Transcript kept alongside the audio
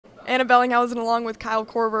Anna Bellinghausen along with Kyle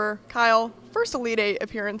Korver. Kyle, first Elite Eight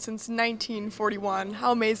appearance since 1941.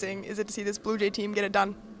 How amazing is it to see this Blue Jay team get it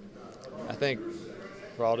done? I think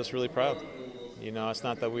we're all just really proud. You know, it's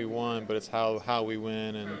not that we won, but it's how we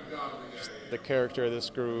win, and just the character of this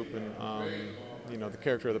group, and you know, the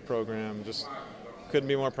character of the program. Just couldn't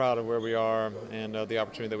be more proud of where we are and the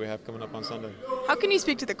opportunity that we have coming up on Sunday. How can you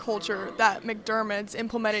speak to the culture that McDermott's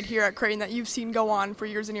implemented here at Creighton that you've seen go on for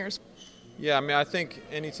years and years? Yeah, I mean, I think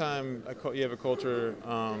anytime you have a culture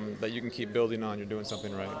that you can keep building on, you're doing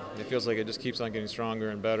something right. It feels like it just keeps on getting stronger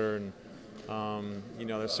and better. And you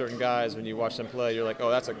know, there's certain guys when you watch them play, you're like, oh,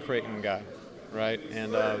 that's a Creighton guy, right?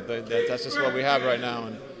 And that's just what we have right now.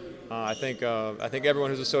 And I think everyone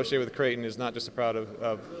who's associated with Creighton is not just proud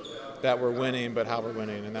of that we're winning, but how we're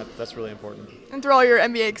winning, and that's really important. And through all your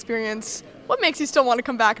NBA experience, what makes you still want to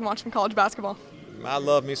come back and watch some college basketball? I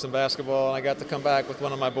love me some basketball, and I got to come back with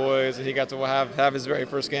one of my boys, and he got to have his very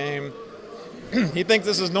first game. He thinks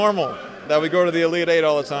this is normal, that we go to the Elite Eight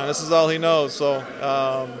all the time. This is all he knows, so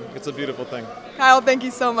it's a beautiful thing. Kyle, thank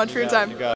you so much for your time. You got it.